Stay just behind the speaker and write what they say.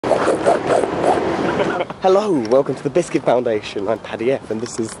Hello, welcome to the Biscuit Foundation. I'm Paddy F, and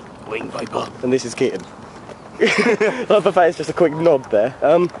this is Wing Viper. And this is Keaton. Phat is just a quick nod there. Do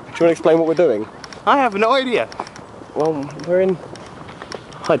you want to explain what we're doing? I have no idea. Well, we're in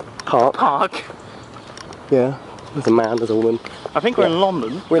Hyde Park. Yeah, there's a man, there's a woman. I think we're in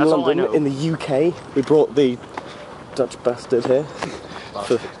London. We're in That's London, all I know. in the UK. We brought the Dutch bastard here.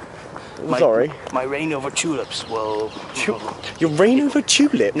 Sorry. My reign over tulips. Well, Your reign over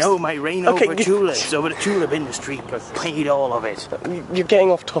tulips? no, my reign over tulips, over the tulip industry. Paid all of it. You're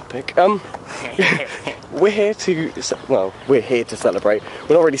getting off topic. We're here to celebrate.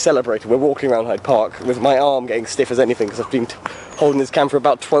 We're not really celebrating. We're walking around Hyde Park with my arm getting stiff as anything because I've been holding this cam for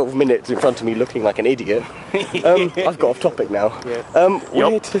about 12 minutes in front of me, looking like an idiot. I've got off topic now. Yeah. We're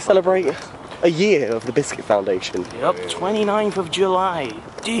here to celebrate a year of the Biscuit Foundation. Yep, 29th of July.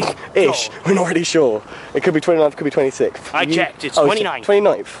 Ish. We're not really sure. It could be 29th, could be 26th. I checked. It's 29th.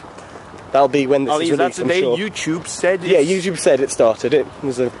 29th. That'll be when this is released, that's the day sure. YouTube said. Yeah, YouTube said it started. It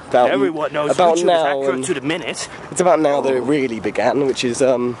was about. Everyone knows about YouTube now. is accurate to the minute. It's about now that it really began, which is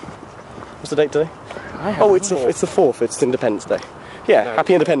what's the date today? Oh, it's the 4th. It's Independence Day. Yeah, no,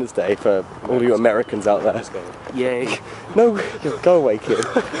 Happy Independence Day for all you Americans out there. Yay. No, go away, kid.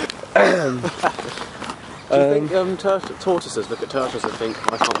 Do you think tortoises look at turtles and think,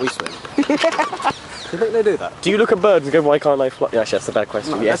 why can't we swim? Do you think they do that? Do you look at birds and go, why can't I fly? Yeah, actually, that's a bad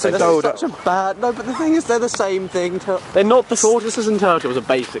question. No, yes, that's such a bad... No, but the thing is, they're the same thing. They're not the Tortoises and turtles are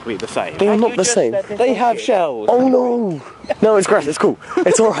basically the same. They're not the same. They have shells. Oh no! No, it's grass, it's cool.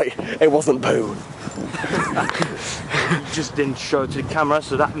 It's alright. It wasn't poo. You just didn't show it to the camera,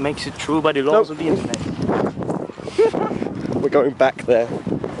 so that makes it true by the laws of the internet. We're going back there.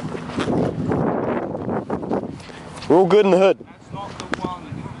 We're all good in the hood. That's not the one.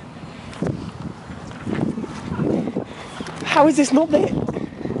 How is this not there?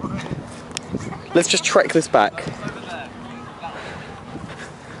 Let's just trek this back.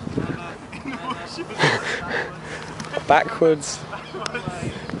 Backwards.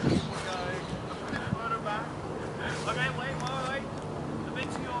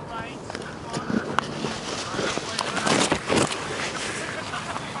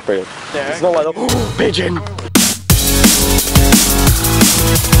 Brilliant. It's not like the pigeon.